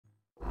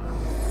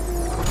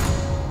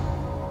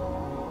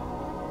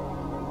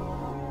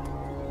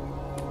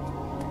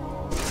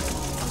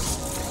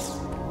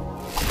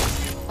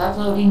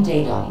Uploading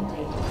data.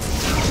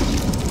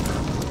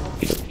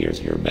 It appears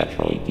your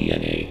Metroid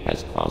DNA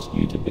has caused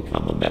you to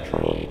become a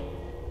Metroid.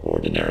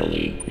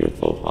 Ordinarily, your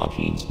Foha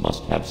genes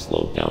must have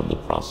slowed down the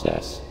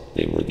process.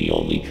 They were the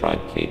only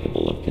tribe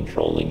capable of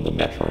controlling the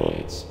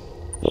Metroids.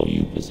 Though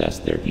you possess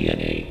their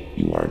DNA,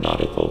 you are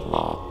not a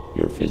Foha.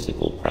 Your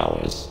physical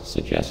prowess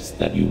suggests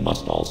that you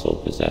must also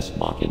possess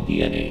Machin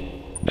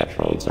DNA.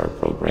 Metroids are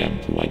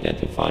programmed to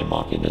identify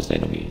Machin as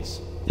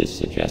enemies. This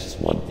suggests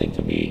one thing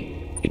to me.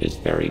 It is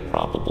very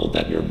probable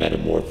that your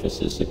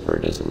metamorphosis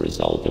occurred as a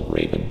result of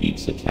Raven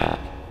Beak's attack.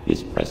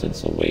 His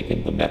presence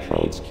awakened the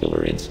Metroid's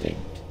killer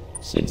instinct.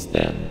 Since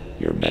then,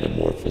 your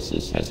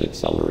metamorphosis has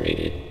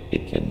accelerated.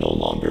 It can no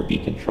longer be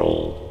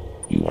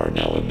controlled. You are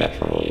now a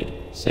Metroid,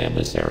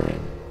 Samus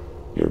Aran.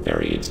 Your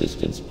very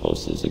existence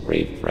poses a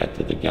grave threat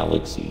to the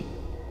galaxy.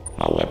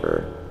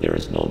 However, there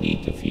is no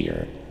need to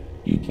fear.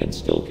 You can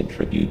still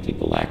contribute to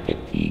galactic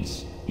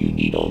peace. You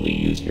need only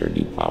use your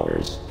new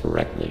powers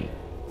correctly.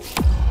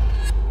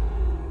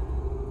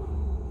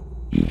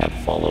 You have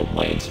followed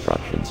my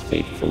instructions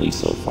faithfully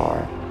so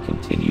far.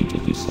 Continue to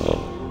do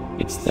so.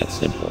 It's that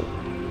simple.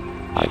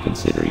 I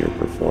consider your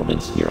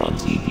performance here on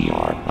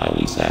ZDR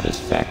highly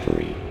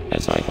satisfactory.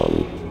 As I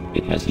hoped,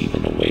 it has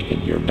even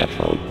awakened your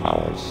Metroid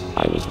powers.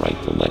 I was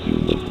right to let you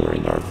live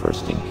during our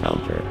first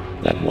encounter.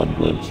 That one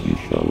glimpse you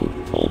showed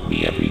told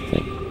me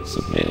everything.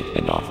 Submit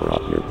and offer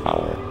up your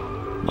power.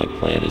 My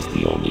plan is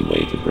the only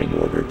way to bring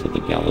order to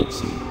the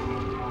galaxy.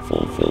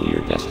 Fulfill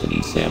your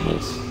destiny,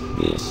 Samus.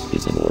 This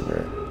is an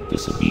order.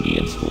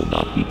 Disobedience will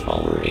not be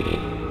tolerated.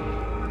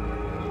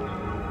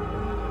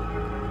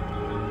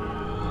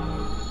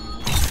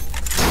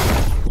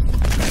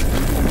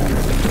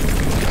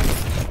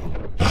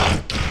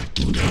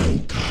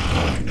 Atatunaukah.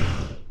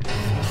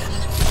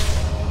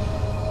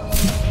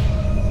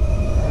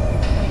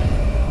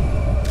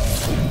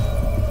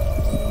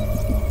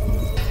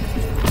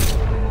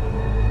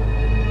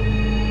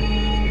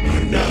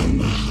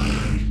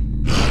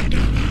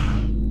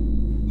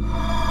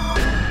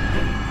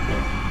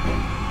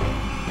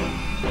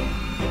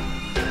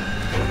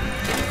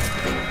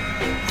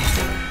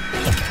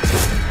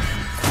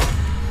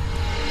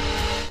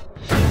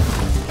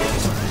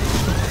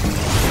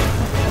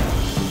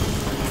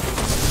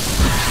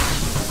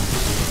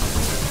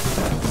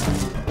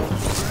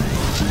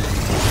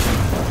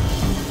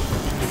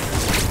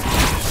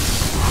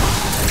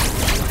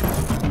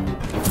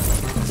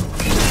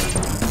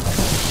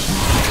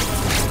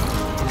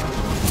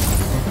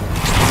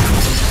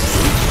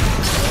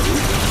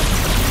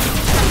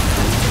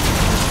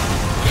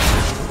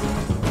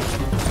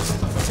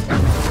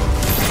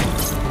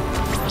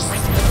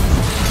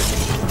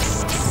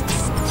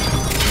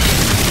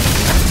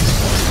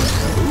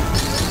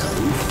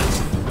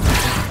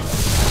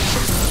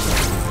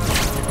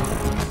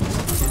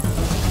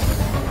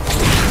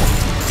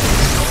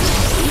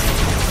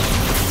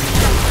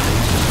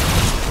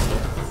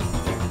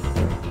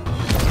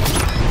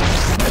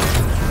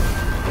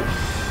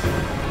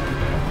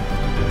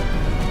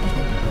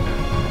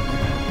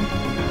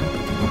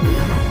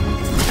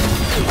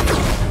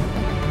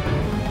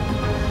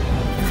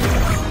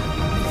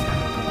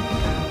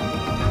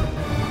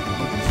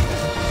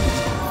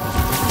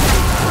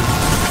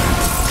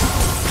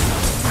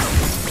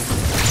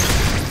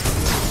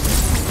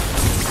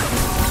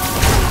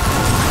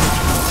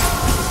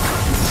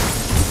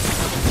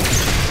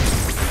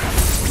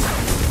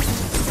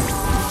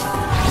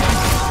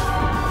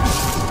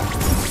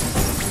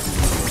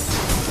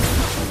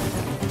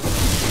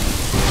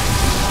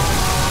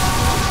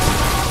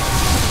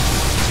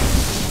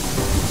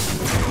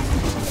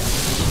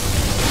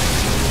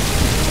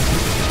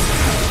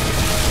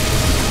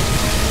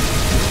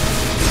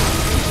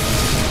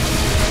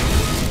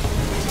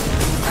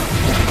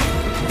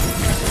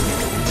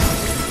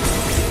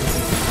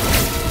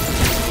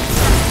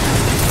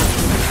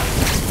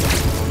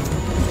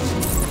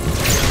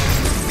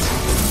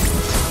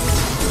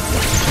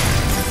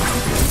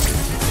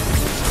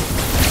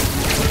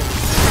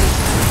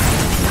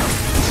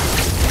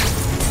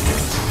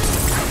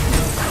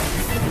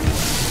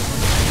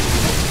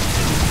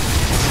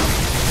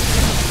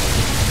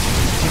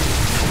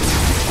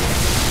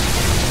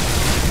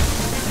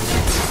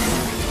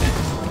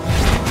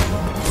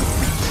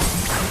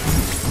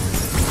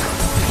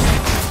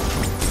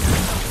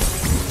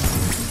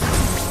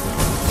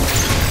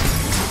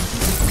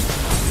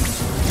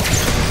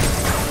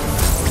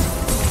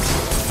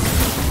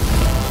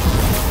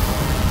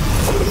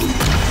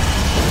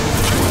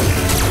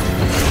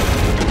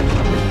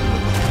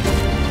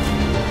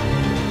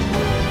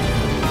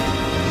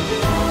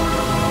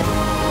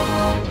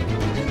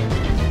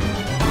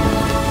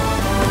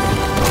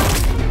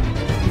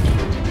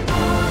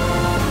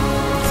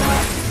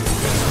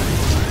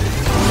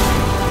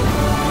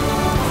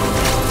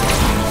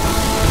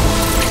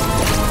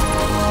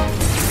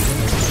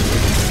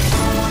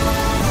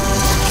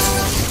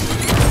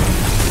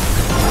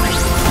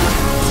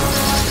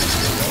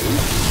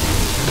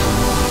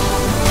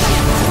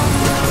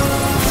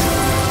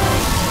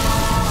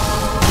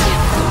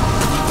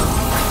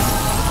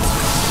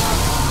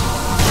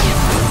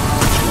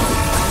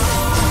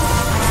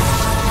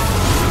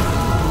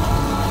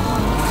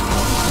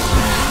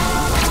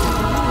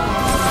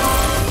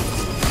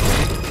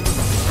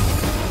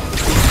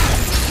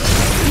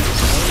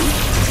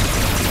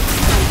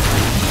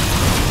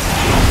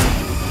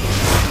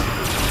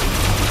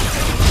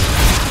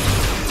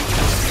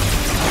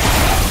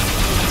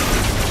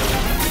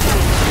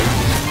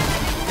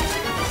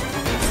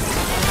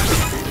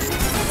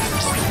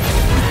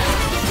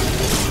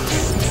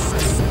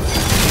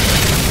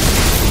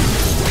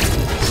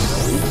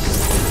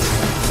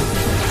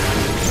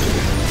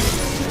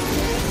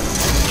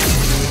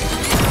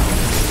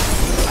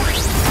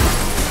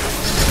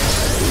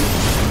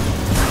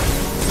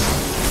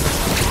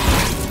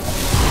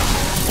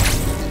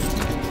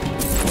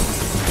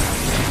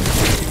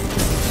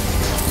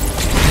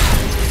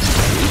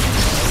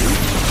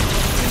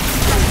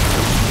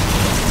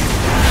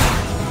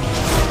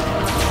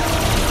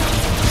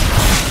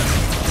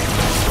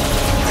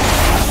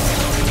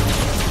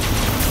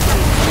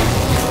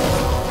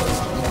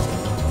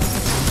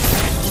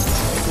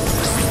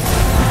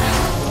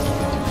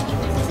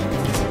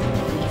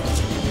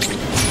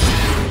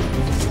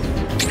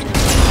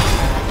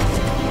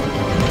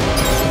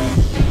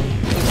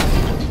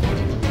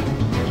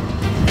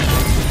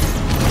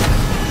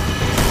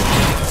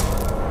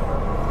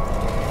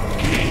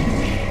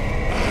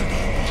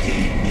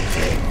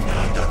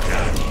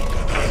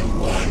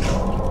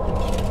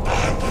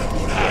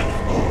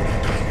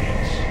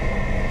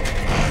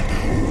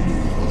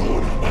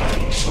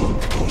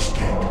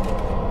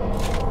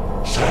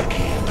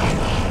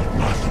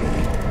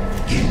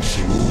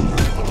 into